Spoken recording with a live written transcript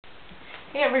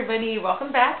Hey everybody,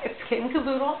 welcome back. It's Kitten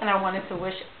Caboodle, and I wanted to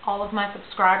wish all of my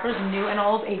subscribers, new and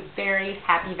old, a very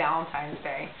happy Valentine's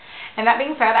Day. And that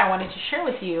being said, I wanted to share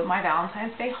with you my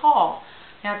Valentine's Day haul.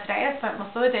 Now today I spent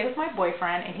most of the day with my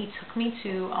boyfriend, and he took me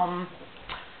to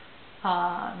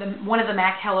one of the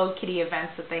MAC Hello Kitty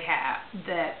events that they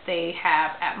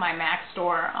have at my MAC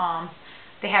store.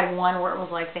 They had one where it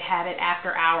was like they had it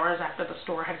after hours, after the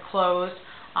store had closed.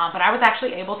 But I was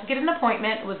actually able to get an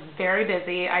appointment. It was very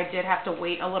busy. I did have to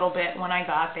wait a little bit when I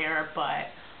got there, but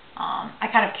I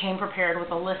kind of came prepared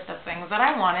with a list of things that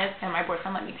I wanted, and my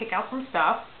boyfriend let me pick out some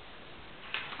stuff.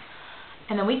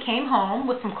 And then we came home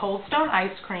with some Cold Stone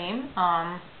ice cream.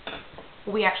 I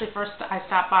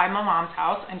stopped by my mom's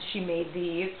house, and she made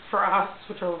these for us,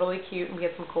 which are really cute, and we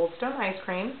had some Cold Stone ice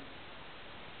cream.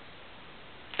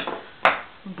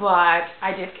 But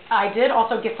I did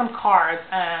also get some cards,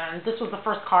 and this was the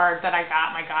first card that I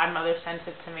got. My godmother sent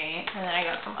it to me, and then I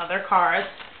got some other cards.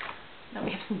 Then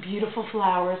we have some beautiful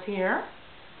flowers here.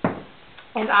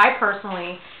 And I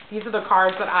personally, these are the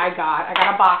cards that I got. I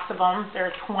got a box of them.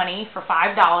 They're 20 for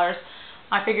 $5.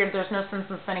 I figured there's no sense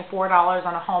in spending $4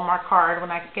 on a Hallmark card when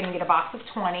I can get a box of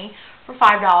 20 for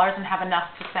 $5 and have enough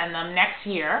to send them next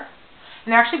year.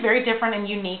 And they're actually very different and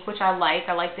unique, which I like.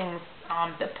 I like things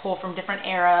that pull from different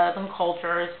eras and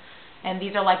cultures, and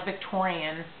these are like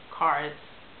Victorian cards.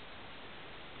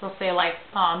 They'll say like,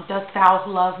 does South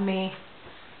love me?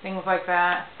 Things like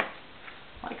that.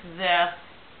 Like this.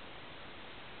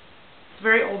 It's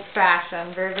very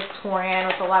old-fashioned, very Victorian,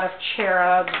 with a lot of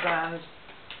cherubs, and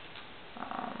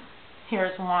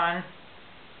here's one.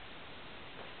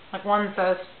 Like one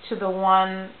says, to the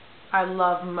one I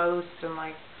love most, and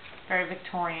like very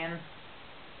Victorian.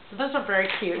 So those are very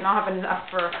cute, and I'll have enough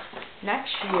for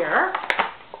next year.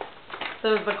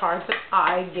 Those are the cards that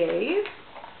I gave.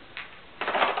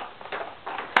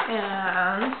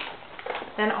 And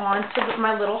then on to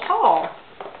my little haul.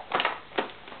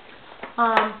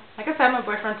 Like I said, my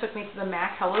boyfriend took me to the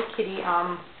MAC Hello Kitty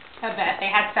event. They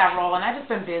had several, and I've just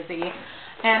been busy.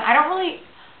 And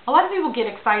a lot of people get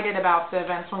excited about the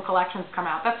events when collections come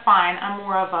out. That's fine. I'm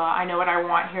more of a, I know what I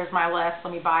want, here's my list,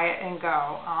 let me buy it and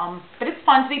go. But it's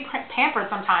fun to be pampered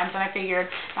sometimes, and I figured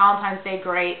Valentine's Day,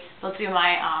 great. They'll do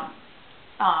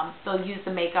they'll use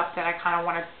the makeup that I kind of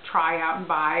want to try out and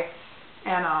buy,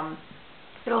 and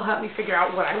it'll help me figure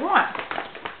out what I want.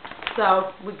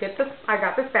 So I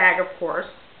got this bag, of course,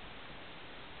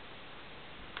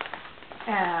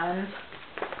 and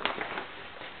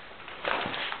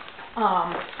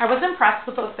I was impressed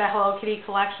with the Hello Kitty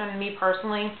collection, me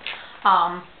personally,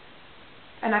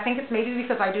 and I think it's maybe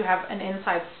because I do have an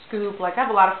inside scoop. Like, I have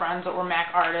a lot of friends that were MAC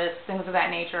artists, things of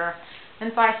that nature,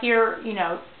 and so I hear,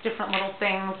 different little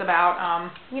things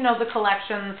about, the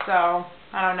collection, so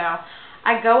I don't know.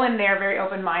 I go in there very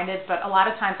open-minded, but a lot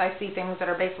of times I see things that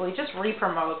are basically just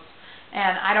re-promotes,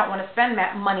 and I don't want to spend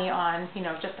money on,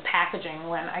 just the packaging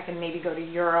when I can maybe go to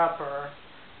Europe or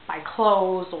buy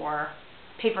clothes or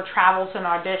pay for travel to an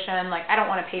audition. Like, I don't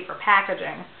want to pay for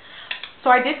packaging.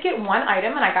 So I did get one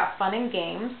item, and I got Fun and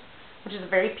Games, which is a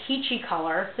very peachy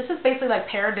color. This is basically like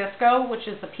Paradisco, which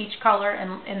is the peach color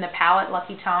in the palette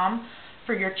Lucky Tom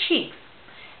for your cheeks.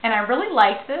 And I really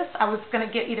liked this. I was going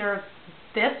to get either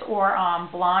this or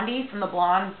Blondie from the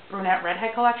Blonde Brunette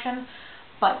Redhead collection,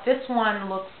 but this one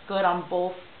looks good on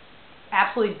both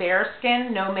absolutely bare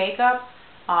skin, no makeup,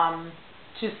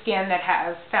 to skin that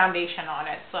has foundation on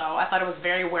it. So I thought it was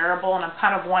very wearable, and I'm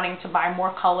kind of wanting to buy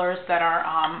more colors that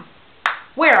are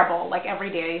wearable, like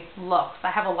everyday looks. I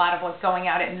have a lot of like going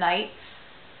out at night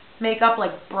makeup,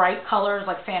 like bright colors,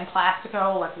 like Fan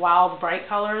Plastico, like wild bright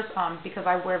colors, because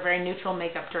I wear very neutral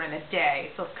makeup during the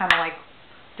day. So it's kind of like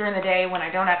during the day when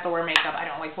I don't have to wear makeup, I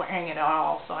don't like wearing it at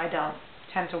all, so I don't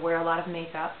tend to wear a lot of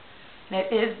makeup. And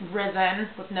it is resin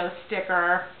with no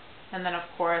sticker, and then of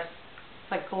course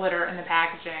like glitter in the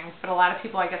packaging, but a lot of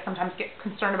people, I guess, sometimes get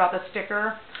concerned about the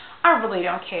sticker. I really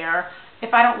don't care.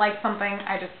 If I don't like something,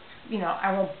 I just,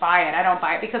 I won't buy it. I don't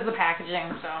buy it because of the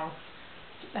packaging, so,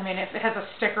 I mean, if it has a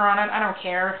sticker on it, I don't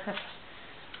care.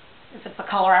 If it's the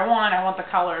color I want the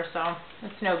color, so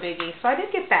it's no biggie. So I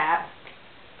did get that.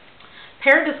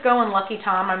 Paradisco and Lucky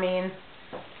Tom, I mean,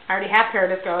 I already have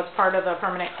Paradisco. It's part of the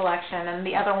permanent collection, and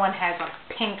the other one has a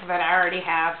pink that I already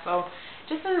have, so it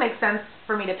just doesn't make sense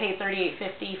for me to pay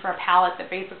 $38.50 for a palette that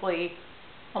basically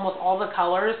almost all the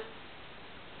colors,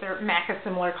 MAC has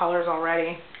similar colors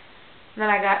already. And then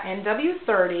I got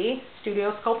NW30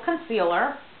 Studio Sculpt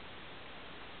Concealer.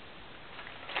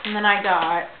 And then I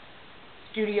got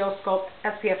Studio Sculpt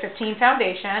SPF 15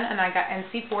 Foundation, and I got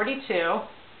NC42.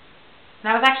 And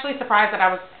I was actually surprised that I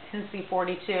was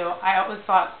NC42. I always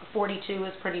thought 42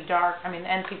 was pretty dark. I mean, the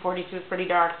NC42 is pretty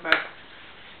dark, but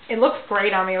it looks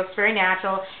great on me. It looks very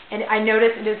natural. And I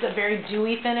noticed it is a very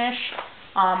dewy finish.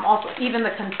 Also, even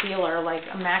the concealer, like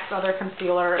a MAC's other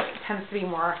concealer, tends to be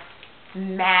more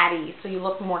matte-y, so you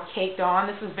look more caked on.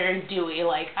 This is very dewy.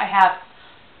 Like, I have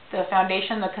the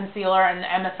foundation, the concealer, and the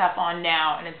MSF on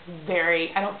now, and it's very,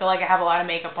 I don't feel like I have a lot of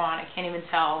makeup on. I can't even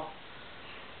tell.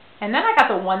 And then I got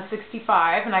the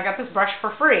 165, and I got this brush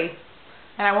for free.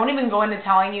 And I won't even go into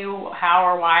telling you how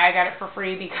or why I got it for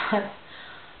free because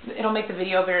it'll make the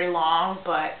video very long,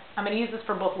 but I'm going to use this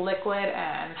for both liquid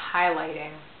and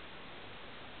highlighting.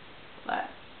 But,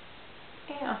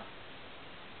 yeah.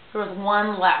 There was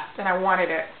one left, and I wanted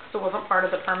it because it wasn't part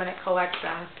of the permanent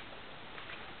collection.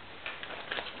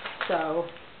 So,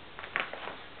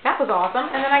 that was awesome.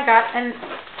 And then I got a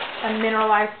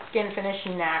mineralized skin finish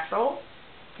natural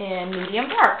in medium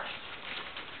dark.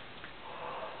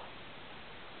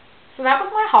 So that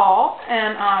was my haul,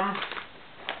 and I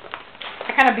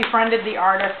kind of befriended the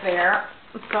artist there.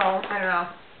 So, I don't know.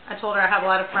 I told her I have a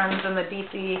lot of friends in the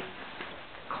DC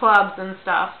clubs and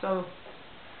stuff, so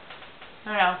I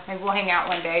don't know, maybe we'll hang out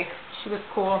one day. She was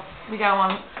cool. We got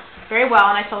along very well,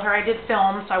 and I told her I did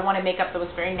film, so I wanted makeup that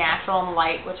was very natural and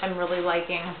light, which I'm really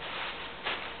liking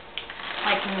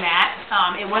that.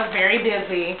 It was very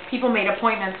busy. People made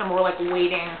appointments and were like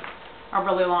waiting a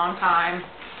really long time.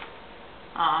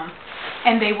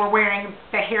 And they were wearing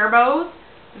the hair bows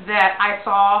that I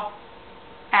saw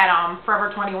at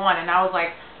Forever 21, and I was like,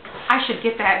 I should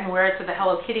get that and wear it to the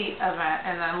Hello Kitty event.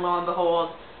 And then lo and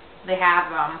behold, they have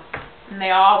them. And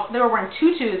they were wearing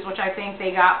tutus, which I think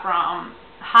they got from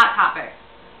Hot Topic,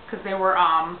 because they were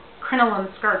crinoline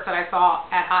skirts that I saw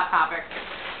at Hot Topic.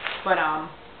 But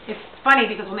it's funny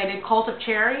because when they did Cult of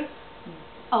Cherry,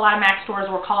 a lot of MAC stores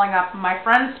were calling up my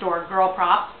friend's store, Girl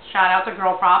Props. Shout out to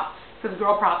Girl Props, because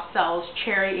Girl Props sells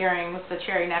cherry earrings, the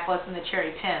cherry necklace, and the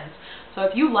cherry pins. So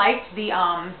if you liked the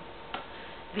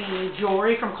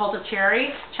jewelry from Cult of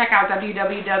Cherry, check out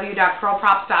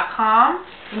www.girlprops.com,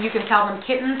 and you can tell them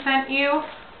Kitten sent you,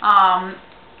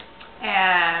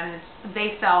 and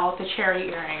they sell the cherry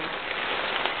earrings.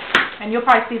 And you'll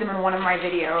probably see them in one of my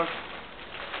videos.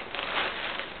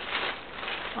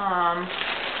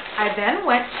 I then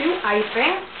went to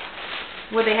Icing,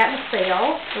 where they had a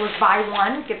sale. It was buy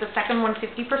one, get the second one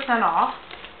 50% off,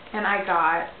 and I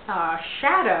got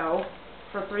Shadow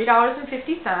for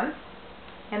 $3.50.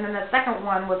 And then the second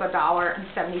one was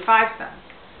 $1.75.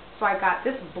 So I got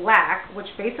this black, which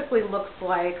basically looks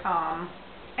like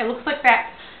it looks like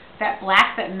that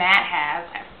black that MAC has.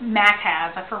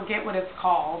 I forget what it's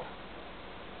called.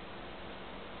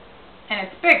 And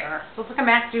it's bigger. So it's like a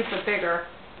MAC dupe but bigger.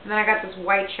 And then I got this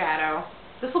white shadow.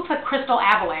 This looks like Crystal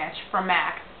Avalanche from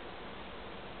MAC.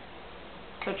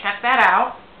 So check that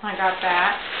out. I got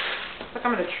that. Looks like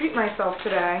I'm going to treat myself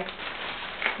today.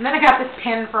 And then I got this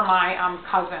pin for my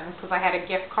cousin, because I had a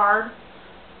gift card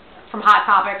from Hot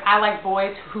Topic. I heart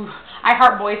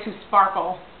boys who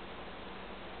sparkle.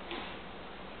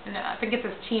 And I think it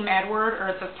says Team Edward, or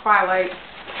it says Twilight.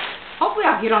 Hopefully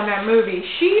I'll get on that movie.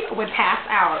 She would pass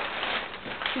out.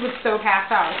 She would so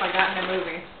pass out if I got in the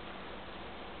movie.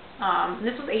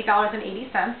 This was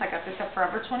 $8.80. I got this at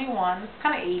Forever 21. It's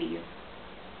kind of 80s.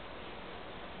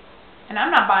 And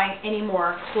I'm not buying any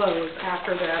more clothes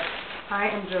after this.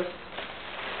 I'm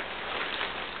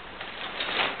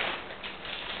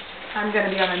going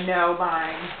to be on a no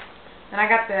buying. And I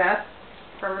got this,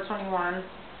 Forever 21,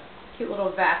 cute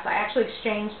little vest. I actually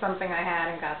exchanged something I had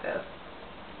and got this.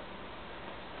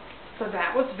 So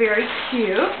that was very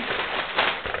cute.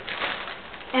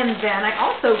 And then I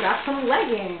also got some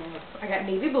leggings. I got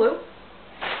navy blue.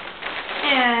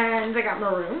 And I got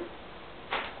maroon.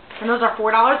 And those are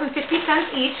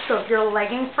 $4.50 each, so if you're a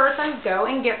leggings person, go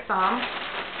and get some.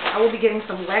 I will be getting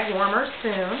some leg warmers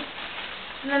soon.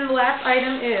 And then the last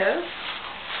item is,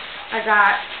 I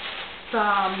got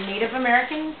some Native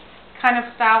American kind of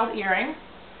styled earrings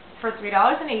for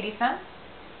 $3.80.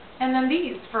 And then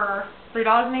these for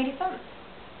 $3.80.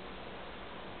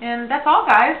 And that's all,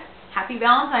 guys. Happy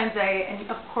Valentine's Day. And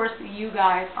of course, you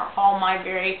guys are all my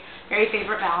very, very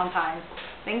favorite Valentines.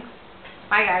 Thanks.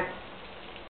 Bye, guys.